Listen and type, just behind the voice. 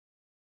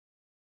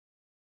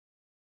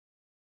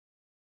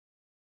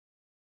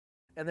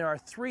And there are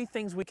three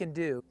things we can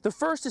do. The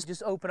first is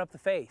just open up the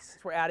face.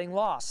 We're adding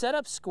loft. Set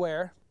up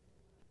square,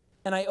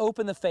 and I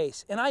open the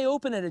face. And I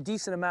open it a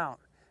decent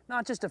amount,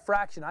 not just a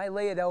fraction. I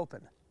lay it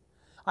open.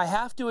 I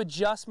have to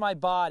adjust my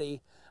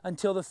body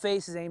until the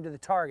face is aimed to the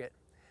target,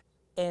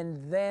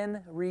 and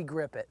then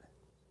re-grip it.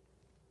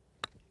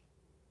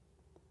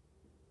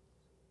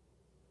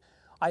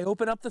 I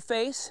open up the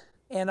face,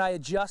 and I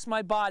adjust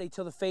my body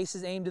till the face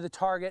is aimed to the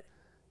target,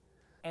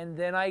 and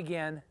then I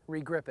again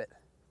re-grip it.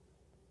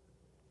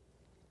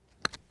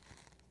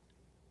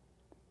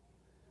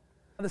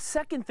 The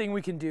second thing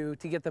we can do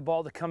to get the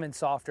ball to come in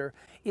softer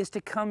is to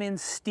come in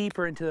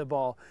steeper into the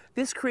ball.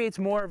 This creates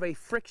more of a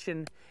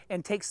friction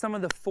and takes some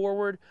of the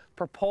forward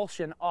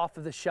propulsion off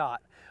of the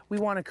shot. We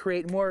want to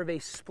create more of a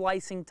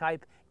splicing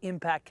type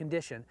impact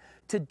condition.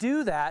 To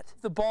do that,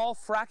 the ball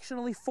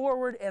fractionally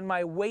forward and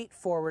my weight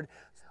forward.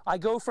 I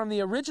go from the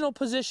original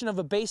position of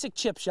a basic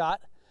chip shot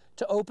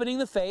to opening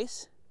the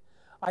face.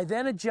 I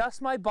then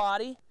adjust my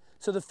body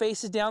so the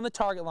face is down the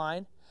target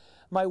line.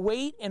 My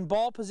weight and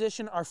ball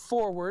position are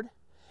forward,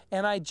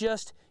 and I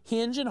just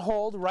hinge and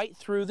hold right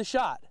through the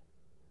shot.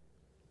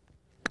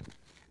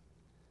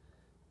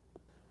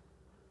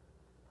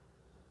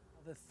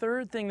 The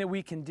third thing that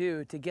we can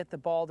do to get the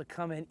ball to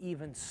come in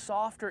even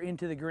softer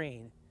into the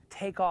green,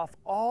 take off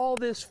all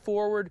this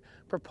forward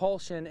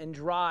propulsion and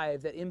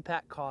drive that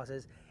impact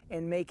causes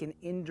and make an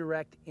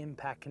indirect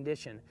impact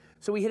condition.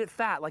 So we hit it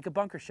fat like a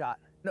bunker shot.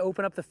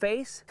 Open up the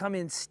face, come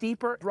in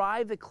steeper,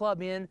 drive the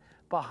club in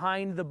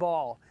behind the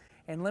ball.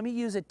 And let me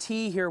use a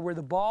tee here where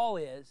the ball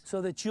is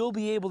so that you'll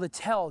be able to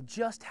tell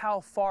just how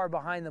far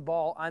behind the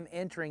ball I'm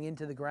entering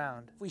into the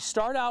ground. We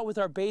start out with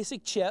our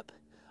basic chip.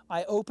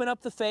 I open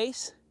up the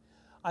face.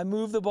 I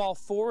move the ball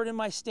forward in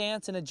my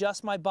stance and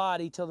adjust my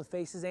body till the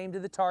face is aimed to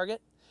the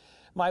target.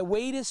 My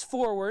weight is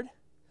forward,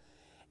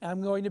 and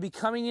I'm going to be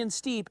coming in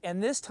steep,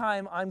 and this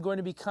time I'm going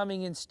to be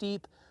coming in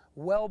steep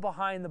well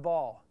behind the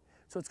ball.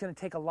 So it's going to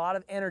take a lot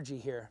of energy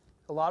here,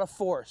 a lot of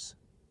force.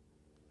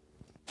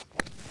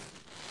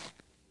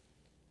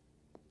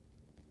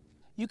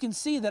 You can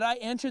see that I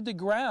entered the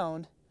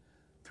ground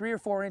 3 or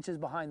 4 inches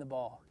behind the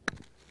ball.